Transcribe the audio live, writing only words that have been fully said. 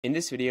In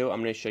this video,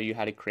 I'm going to show you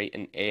how to create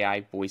an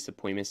AI voice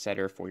appointment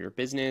setter for your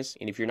business.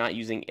 And if you're not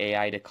using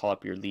AI to call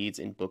up your leads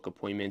and book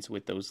appointments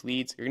with those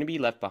leads, you're going to be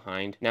left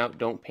behind. Now,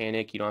 don't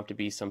panic. You don't have to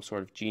be some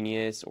sort of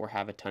genius or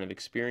have a ton of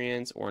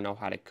experience or know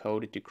how to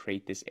code to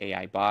create this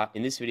AI bot.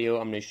 In this video,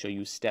 I'm going to show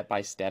you step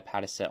by step how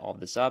to set all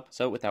this up.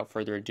 So without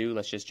further ado,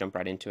 let's just jump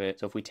right into it.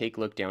 So if we take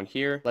a look down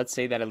here, let's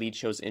say that a lead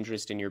shows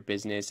interest in your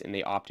business and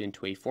they opt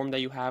into a form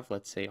that you have,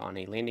 let's say on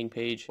a landing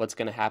page. What's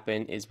going to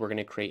happen is we're going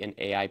to create an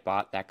AI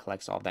bot that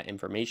collects all that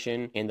information.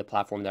 And the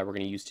platform that we're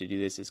going to use to do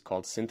this is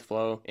called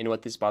SnapshotsFlow. And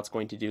what this bot's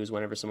going to do is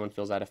whenever someone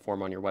fills out a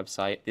form on your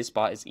website, this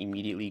bot is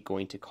immediately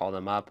going to call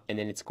them up, and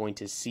then it's going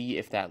to see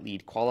if that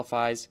lead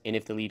qualifies. And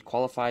if the lead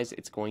qualifies,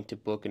 it's going to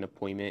book an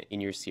appointment in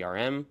your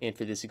CRM. And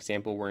for this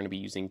example, we're going to be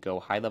using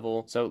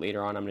GoHighLevel. So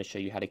later on, I'm going to show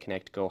you how to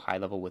connect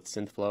GoHighLevel with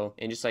SnapshotsFlow.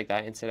 And just like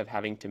that, instead of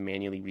having to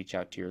manually reach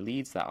out to your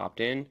leads that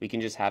opt in, we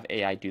can just have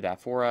AI do that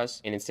for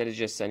us. And instead of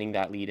just sending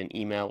that lead an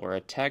email or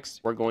a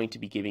text, we're going to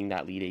be giving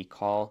that lead a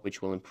call,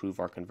 which will improve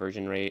our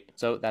conversion rate.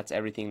 So that's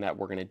everything that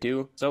we're going to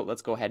do. So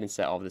let's go ahead and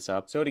set all this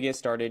up. So to get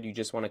started, you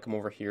just want to come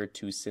over here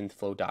to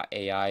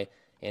synthflow.ai.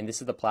 And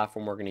this is the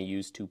platform we're going to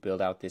use to build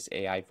out this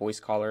AI voice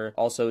caller.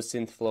 Also,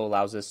 SnapshotsFlow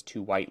allows us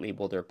to white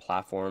label their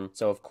platform.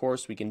 So of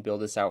course, we can build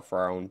this out for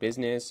our own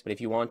business, but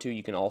if you want to,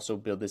 you can also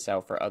build this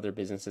out for other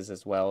businesses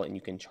as well, and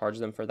you can charge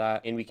them for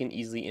that. And we can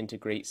easily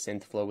integrate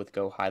SnapshotsFlow with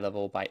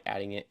GoHighLevel by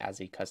adding it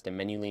as a custom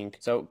menu link.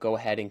 So go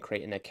ahead and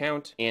create an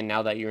account. And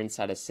now that you're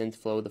inside of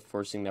SnapshotsFlow, the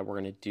first thing that we're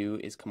going to do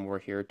is come over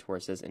here to where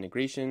it says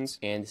integrations.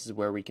 And this is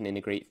where we can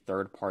integrate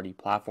third-party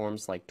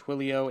platforms like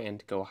Twilio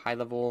and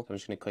GoHighLevel. So I'm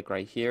just going to click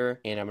right here,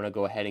 and I'm going to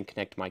go ahead and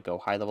connect my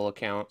GoHighLevel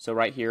account. So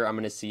right here, I'm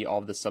going to see all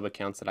of the sub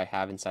accounts that I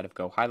have inside of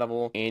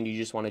GoHighLevel, and you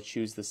just want to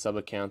choose the sub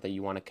account that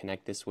you want to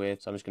connect this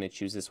with. So I'm just going to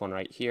choose this one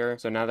right here.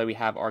 So now that we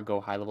have our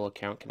GoHighLevel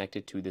account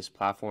connected to this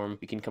platform,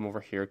 we can come over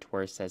here to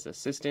where it says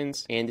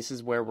assistants, and this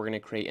is where we're going to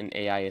create an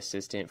AI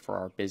assistant for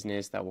our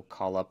business that will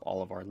call up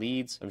all of our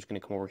leads. I'm just going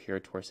to come over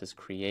here to where it says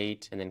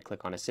create and then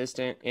click on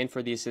assistant. And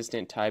for the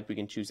assistant type, we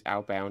can choose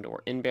outbound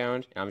or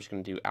inbound. And I'm just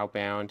going to do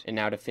outbound. And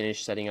now to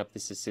finish setting up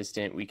this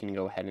assistant, we can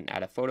go ahead and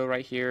add a photo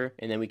right here,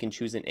 and then we can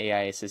choose an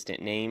AI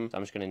assistant name. So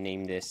I'm just going to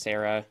name this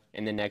Sarah.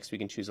 And then next we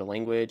can choose a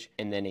language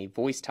and then a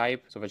voice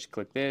type. So if I just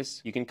click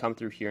this, you can come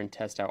through here and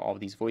test out all of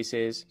these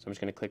voices. So I'm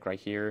just going to click right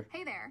here.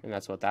 Hey there. And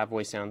that's what that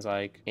voice sounds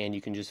like. And you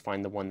can just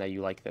find the one that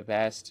you like the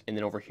best. And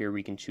then over here,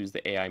 we can choose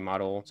the AI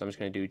model. So I'm just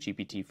going to do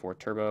GPT-4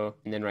 Turbo.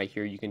 And then right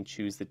here, you can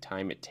choose the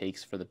time it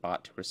takes for the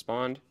bot to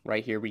respond.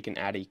 Right here, we can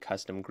add a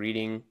custom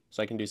greeting.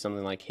 So I can do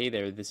something like, hey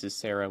there, this is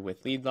Sarah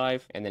with Lead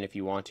Life. And then if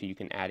you want to, you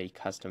can add a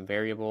custom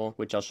variable,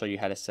 which I'll show you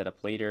how to set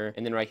up later.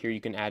 And then right here,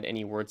 you can add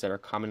any words that are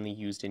commonly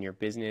used in your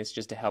business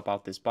just to help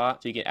out this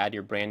bot. So you can add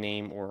your brand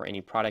name or any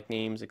product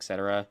names,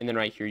 etc. And then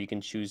right here, you can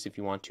choose if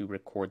you want to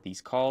record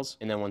these calls.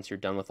 And then once you're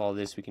done with all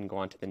this, we can go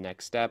on to the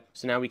next step.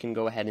 So now we can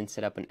go ahead and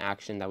set up an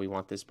action that we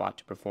want this bot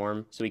to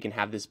perform. So we can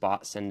have this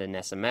bot send an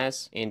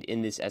SMS. And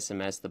in this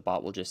SMS, the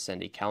bot will just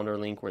send a calendar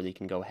link where they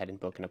can go ahead and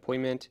book an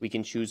appointment. We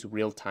can choose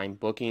real-time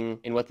booking.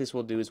 And what this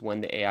will do is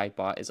when the AI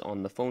bot is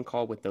on the phone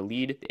call with the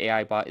lead, the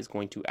AI bot is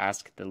going to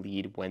ask the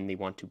lead when they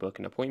want to book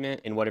an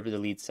appointment. And whatever the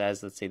lead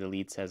says, let's say the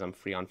lead says I'm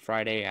free on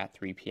Friday at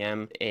 3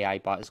 p.m. The AI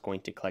bot is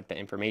going to collect that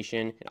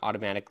information and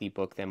automatically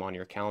book them on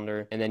your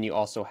calendar. And then you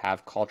also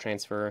have call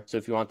transfer. So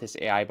if you want this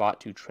AI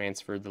bot to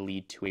transfer the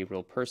lead to a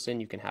real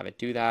person, you can have it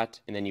do that.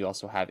 And then you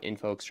also have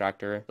info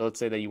extractor. So let's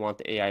say that you want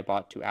the AI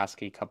bot to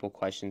ask a couple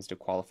questions to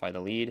qualify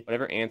the lead.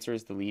 Whatever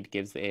answers the lead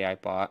gives the AI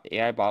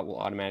bot will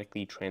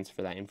automatically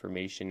transfer that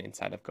information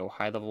inside of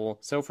GoHighLevel.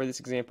 So for this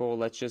example,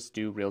 let's just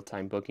do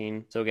real-time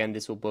booking. So again,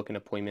 this will book an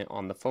appointment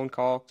on the phone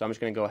call. So I'm just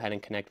going to go ahead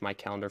and connect my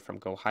calendar from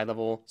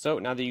GoHighLevel. So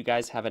now that you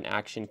guys have an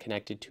action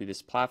connected to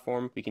this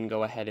platform, we can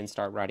go ahead and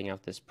start writing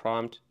out this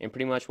prompt. And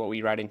pretty much what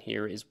we write in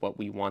here is what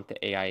we want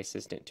the AI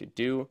assistant to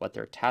do, what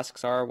their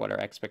tasks are, what our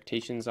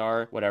expectations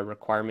are, what our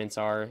requirements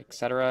are,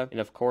 etc. And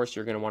of course,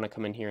 you're going to want to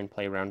come in here and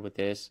play around with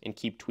this and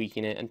keep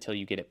tweaking it until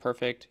you get it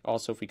perfect.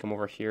 Also, if we come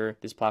over here,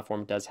 this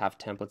platform does have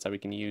templates that we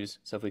can use.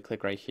 So if we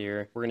click right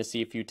here, we're going to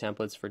see a few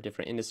templates for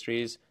different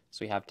industries.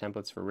 So we have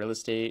templates for real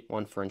estate,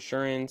 one for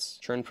insurance,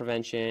 churn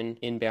prevention,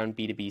 inbound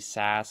B2B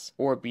SaaS,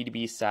 or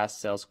B2B SaaS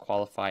sales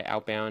qualify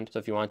outbound. So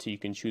if you want to, you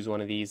can choose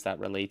one of these that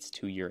relates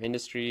to your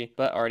industry,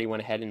 but I already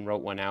went ahead and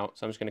wrote one out.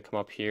 So I'm just going to come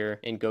up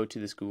here and go to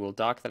this Google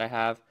Doc that I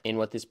have. And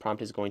what this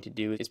prompt is going to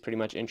do is pretty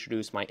much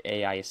introduce my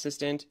AI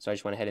assistant. So I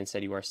just went ahead and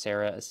said, you are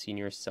Sarah, a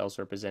senior sales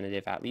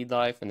representative at Lead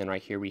Life. And then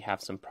right here, we have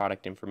some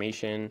product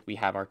information. We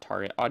have our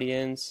target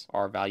audience,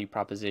 our value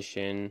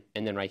proposition.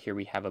 And then right here,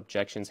 we have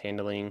objections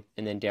handling.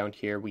 And then down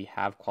here, we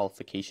have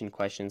qualification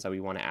questions that we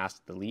want to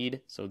ask the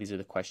lead. So these are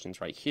the questions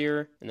right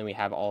here. And then we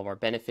have all of our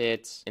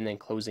benefits and then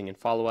closing and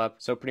follow-up.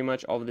 So pretty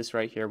much all of this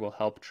right here will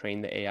help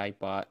train the AI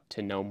bot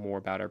to know more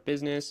about our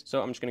business.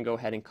 So I'm just going to go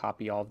ahead and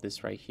copy all of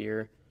this right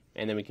here.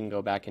 And then we can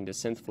go back into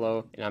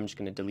SnapshotsFlow, and I'm just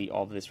going to delete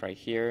all of this right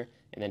here.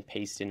 and then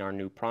paste in our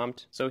new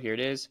prompt. So here it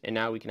is. And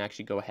now we can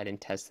actually go ahead and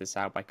test this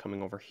out by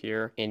coming over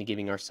here and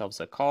giving ourselves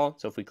a call.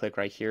 So if we click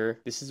right here,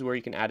 this is where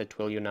you can add a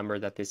Twilio number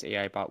that this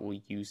AI bot will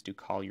use to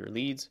call your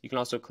leads. You can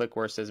also click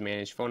where it says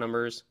manage phone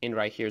numbers, and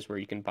right here is where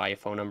you can buy a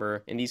phone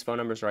number. And these phone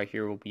numbers right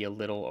here will be a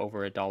little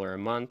over $1 a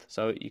month.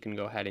 So you can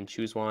go ahead and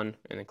choose one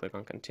and then click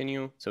on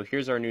continue. So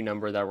here's our new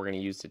number that we're going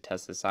to use to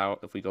test this out.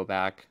 If we go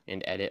back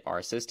and edit our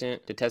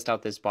assistant to test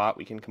out this bot,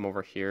 we can come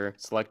over here,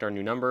 select our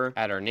new number,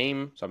 add our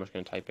name. So I'm just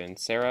going to type in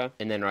Sarah,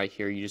 and then right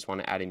here you just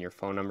want to add in your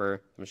phone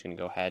number. I'm just going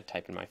to go ahead,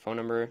 type in my phone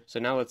number. So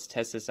now let's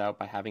test this out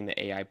by having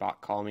the AI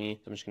bot call me.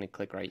 So I'm just going to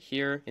click right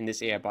here, and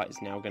this AI bot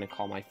is now going to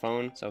call my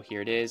phone. So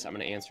here it is. I'm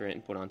going to answer it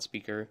and put on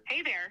speaker.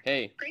 Hey there.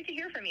 Hey. Great to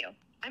hear from you.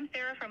 I'm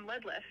Sarah from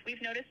LeadLift.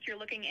 We've noticed you're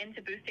looking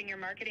into boosting your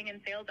marketing and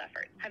sales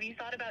efforts. Have you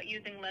thought about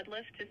using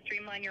LeadLift to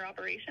streamline your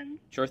operations?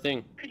 Sure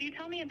thing. Could you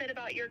tell me a bit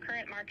about your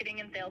current marketing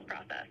and sales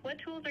process? What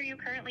tools are you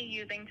currently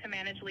using to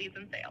manage leads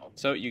and sales?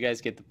 So you guys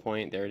get the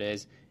point. There it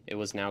is. It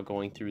was now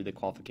going through the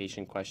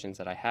qualification questions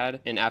that I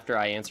had. And after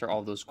I answer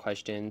all those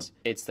questions,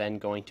 it's then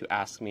going to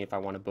ask me if I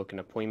want to book an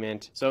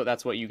appointment. So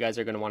that's what you guys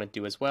are going to want to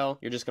do as well.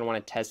 You're just going to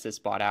want to test this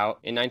bot out.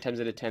 And 9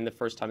 times out of 10, the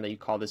first time that you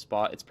call this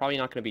bot, it's probably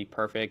not going to be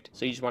perfect.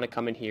 So you just want to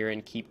come in here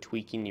and keep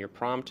tweaking your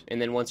prompt. And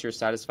then once you're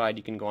satisfied,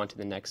 you can go on to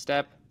the next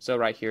step. So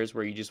right here is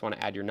where you just want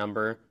to add your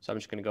number. So I'm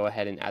just going to go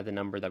ahead and add the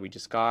number that we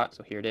just got.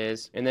 So here it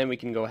is. And then we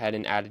can go ahead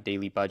and add a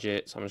daily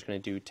budget. So I'm just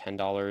going to do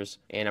 $10.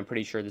 And I'm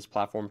pretty sure this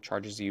platform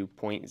charges you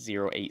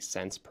 0.08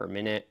 cents per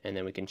minute. And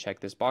then we can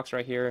check this box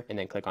right here and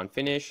then click on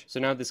finish.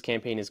 So now this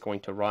campaign is going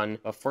to run.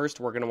 But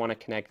first, we're going to want to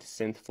connect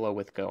SynthFlow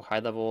with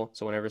GoHighLevel.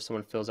 So whenever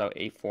someone fills out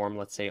a form,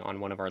 let's say on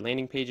one of our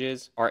landing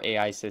pages, our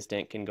AI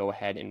assistant can go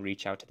ahead and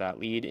reach out to that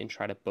lead and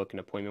try to book an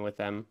appointment with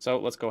them. So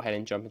let's go ahead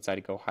and jump inside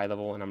of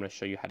GoHighLevel, and I'm going to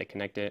show you how to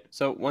connect it.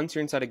 So once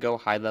you're inside of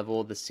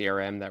GoHighLevel, the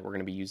CRM that we're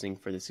going to be using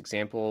for this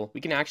example,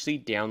 we can actually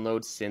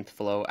download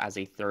SynthFlow as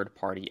a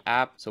third-party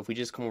app. So if we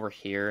just come over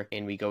here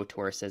and we go to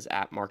where it says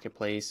App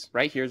Marketplace,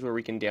 right here is where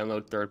we can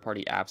download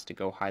third-party apps to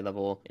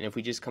GoHighLevel. And if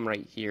we just come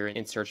right here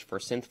and search for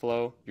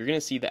SynthFlow, you're going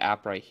to see the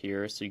app right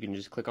here. So you can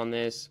just click on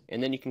this,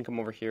 and then you can come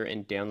over here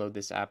and download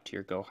this app to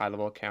your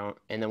GoHighLevel account.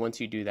 And then once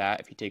you do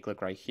that, if you take a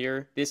look right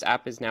here, this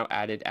app is now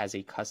added as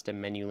a custom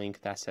menu link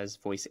that says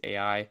Voice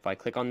AI. If I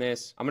click on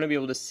this, I'm going to be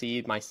able to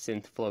see my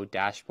SynthFlow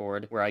dashboard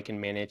where I can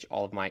manage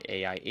all of my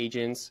AI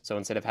agents. So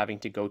instead of having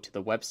to go to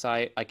the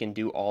website, I can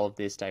do all of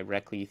this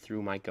directly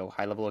through my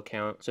GoHighLevel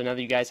account. So now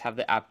that you guys have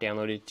the app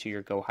downloaded to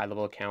your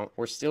GoHighLevel account,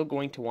 we're still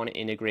going to want to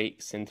integrate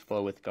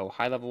SynthFlow with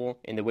GoHighLevel.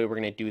 And the way we're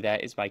going to do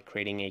that is by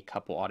creating a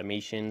couple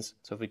automations.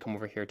 So if we come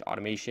over here to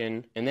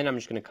automation, and then I'm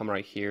just going to come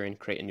right here and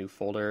create a new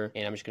folder,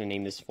 and I'm just going to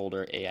name this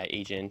folder AI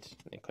agent,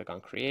 and then click on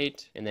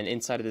create. And then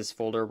inside of this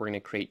folder, we're going to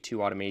create 2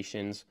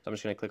 automations. So I'm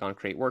just going to click on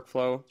create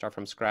workflow, start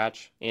from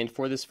scratch. And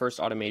for this first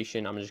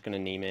automation, I'm just going to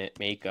name it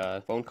make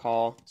a phone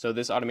call. So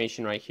this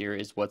automation right here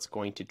is what's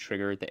going to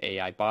trigger the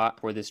AI bot.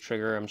 For this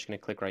trigger, I'm just going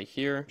to click right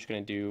here. I'm just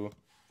going to do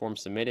form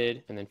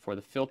submitted, and then for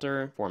the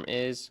filter, form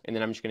is, and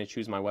then I'm just going to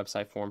choose my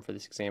website form for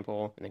this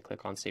example, and then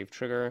click on save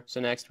trigger. So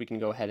next we can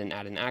go ahead and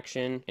add an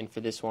action, and for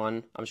this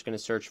one, I'm just going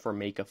to search for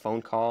make a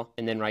phone call,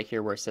 and then right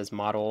here where it says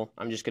model,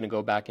 I'm just going to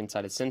go back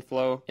inside of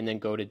SynthFlow, and then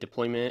go to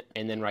deployment,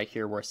 and then right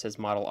here where it says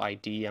model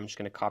ID, I'm just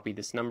going to copy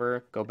this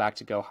number, go back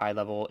to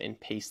GoHighLevel, and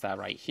paste that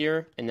right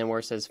here, and then where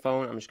it says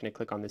phone, I'm just going to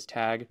click on this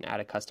tag and add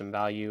a custom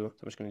value.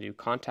 So I'm just going to do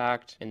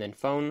contact, and then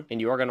phone, and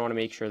you are going to want to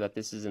make sure that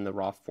this is in the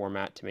raw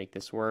format to make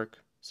this work.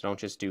 So don't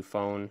just do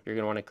phone. You're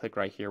going to want to click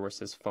right here where it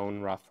says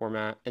phone raw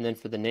format. And then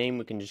for the name,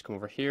 we can just come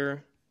over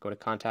here, go to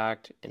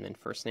contact, and then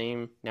first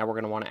name. Now we're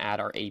going to want to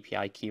add our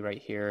API key right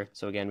here.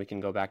 So again, we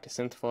can go back to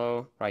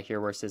SynthFlow. Right here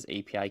where it says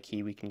API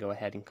key, we can go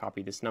ahead and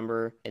copy this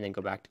number and then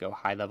go back to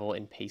GoHighLevel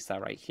and paste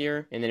that right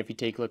here. And then if you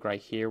take a look right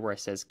here where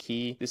it says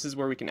key, this is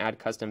where we can add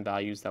custom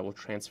values that will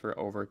transfer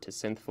over to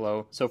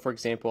SynthFlow. So for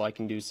example, I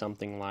can do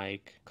something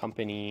like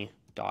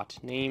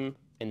company.name.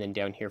 And then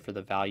down here for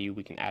the value,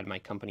 we can add my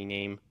company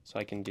name. So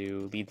I can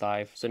do lead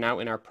life. So now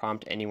in our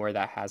prompt, anywhere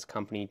that has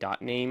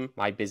company.name,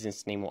 my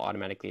business name will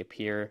automatically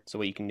appear. So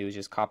what you can do is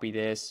just copy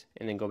this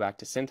and then go back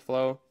to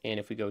SynthFlow. And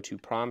if we go to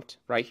prompt,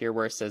 right here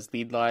where it says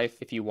lead life,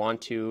 if you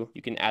want to,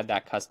 you can add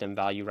that custom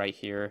value right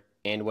here.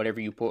 And whatever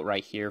you put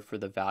right here for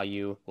the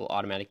value will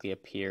automatically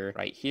appear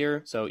right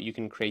here. So you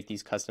can create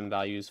these custom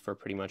values for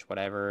pretty much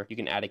whatever. You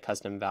can add a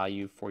custom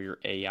value for your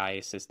AI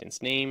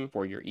assistant's name,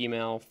 for your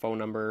email, phone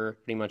number,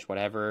 pretty much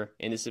whatever.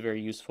 And this is very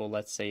useful.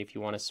 Let's say if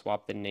you want to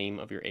swap the name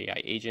of your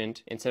AI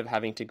agent, instead of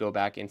having to go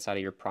back inside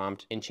of your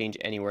prompt and change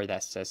anywhere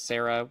that says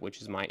Sarah,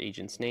 which is my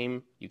agent's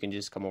name, you can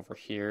just come over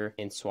here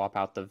and swap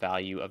out the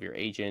value of your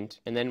agent.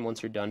 And then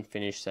once you're done,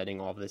 finish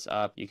setting all of this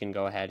up, you can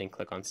go ahead and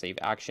click on save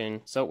action.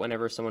 So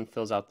whenever someone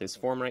fills out this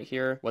this form right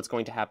here, what's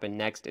going to happen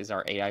next is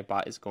our AI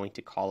bot is going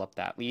to call up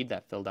that lead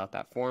that filled out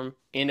that form.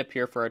 And up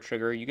here for our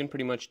trigger, you can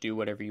pretty much do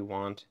whatever you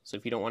want. So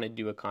if you don't want to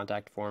do a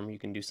contact form, you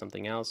can do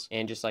something else.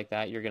 And just like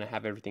that, you're going to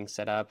have everything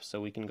set up. So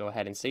we can go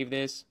ahead and save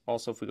this.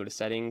 Also, if we go to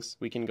settings,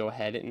 we can go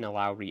ahead and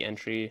allow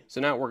re-entry.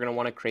 So now we're going to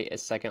want to create a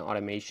second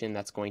automation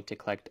that's going to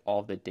collect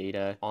all the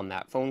data on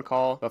that phone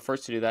call. But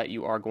first to do that,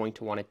 you are going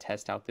to want to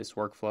test out this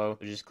workflow.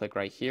 So just click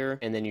right here,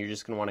 and then you're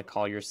just going to want to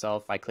call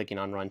yourself by clicking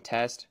on run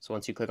test. So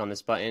once you click on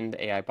this button,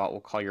 the AI bot will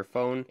call your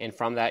phone. And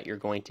from that, you're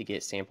going to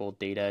get sample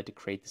data to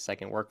create the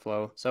second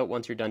workflow. So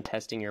once you're done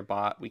testing your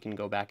bot, we can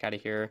go back out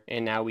of here.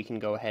 And now we can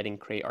go ahead and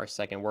create our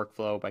second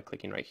workflow by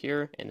clicking right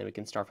here. And then we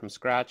can start from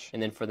scratch.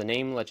 And then for the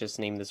name, let's just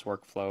name this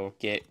workflow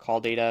get call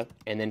data.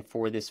 And then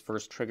for this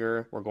first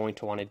trigger, we're going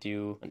to want to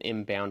do an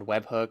inbound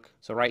webhook.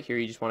 So right here,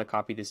 you just want to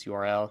copy this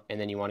URL, and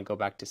then you want to go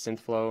back to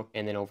SynthFlow,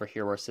 and then over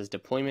here where it says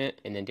deployment,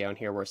 and then down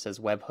here where it says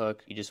webhook,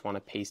 you just want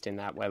to paste in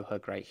that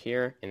webhook right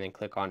here, and then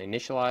click on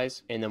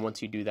initialize. And then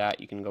once you do that,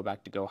 you can go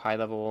back to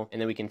GoHighLevel, and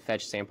then we can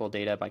fetch sample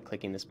data by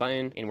clicking this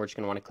button, and we're just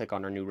going to want to click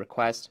on our new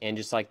request. And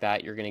just like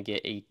that, you're going to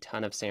get a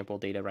ton of sample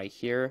data right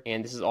here.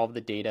 And this is all of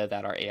the data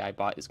that our AI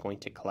bot is going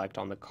to collect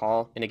on the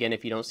call. And again,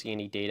 if you don't see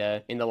any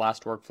data in the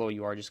last workflow,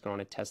 you are just going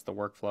to test the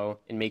workflow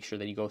and make sure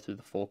that you go through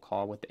the full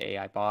call with the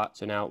AI bot.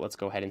 So now let's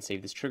go ahead and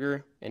save this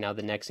trigger. And now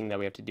the next thing that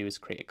we have to do is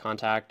create a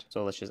contact.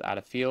 So let's just add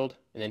a field.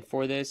 And then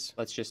for this,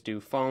 let's just do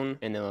phone,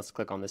 and then let's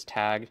click on this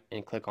tag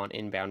and click on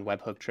inbound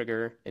webhook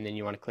trigger. And then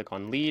you want to click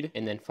on lead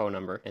and then phone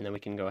number. And then we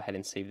can go ahead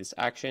and save this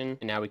action.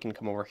 And now we can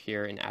come over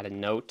here and add a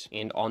note.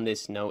 And on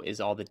this note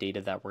is all the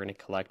data that we're going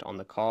to collect on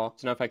the call.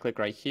 So now if I click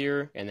right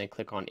here and then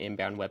click on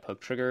inbound webhook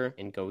trigger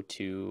and go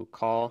to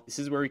call, this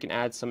is where we can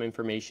add some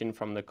information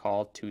from the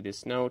call to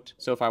this note.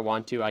 So if I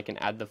want to, I can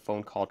add the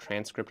phone call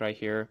transcript right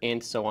here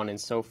and so on and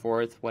so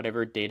forth.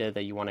 Whatever data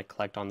that you want to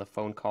collect on the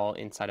phone call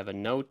inside of a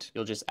note,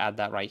 you'll just add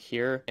that right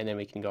here. And then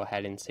we can go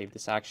ahead and save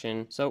this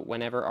action. So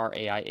whenever our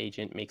AI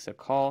agent makes a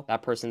call,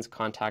 that person's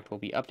contact will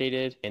be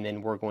updated. And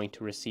then we're going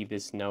to receive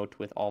this note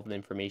with all of the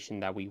information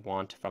that we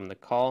want from the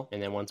call.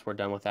 And then once we're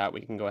done with that,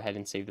 we can go ahead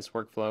and save this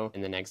workflow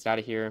and then exit out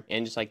of here.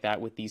 And just like that,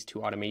 with these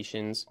two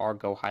automations, our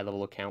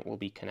GoHighLevel account will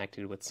be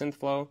connected with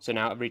SynthFlow. So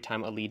now every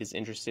time a lead is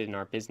interested in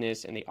our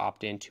business and they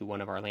opt in to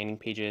one of our landing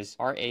pages,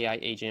 our AI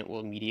agent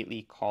will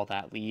immediately call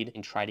that lead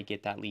and try to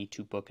get that lead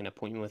to book an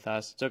appointment with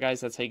us. So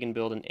guys, that's how you can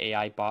build an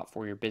AI bot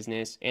for your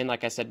business. And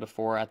like I said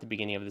before at the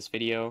beginning of this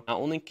video, not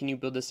only can you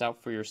build this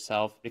out for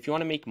yourself, but if you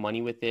want to make money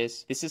with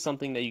this is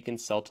something that you can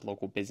sell to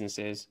local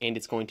businesses, and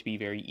it's going to be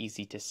very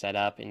easy to set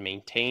up and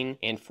maintain.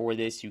 And for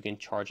this, you can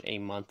charge a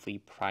monthly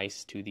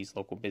price to these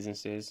local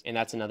businesses, and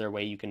that's another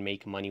way you can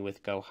make money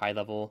with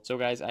GoHighLevel. So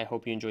guys, I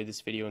hope you enjoyed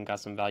this video and got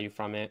some value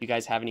from it. If you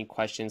guys have any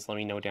questions, let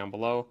me know down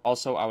below.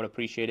 Also, I would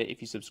appreciate it if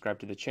you subscribe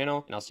to the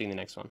channel, and I'll see you in the next one.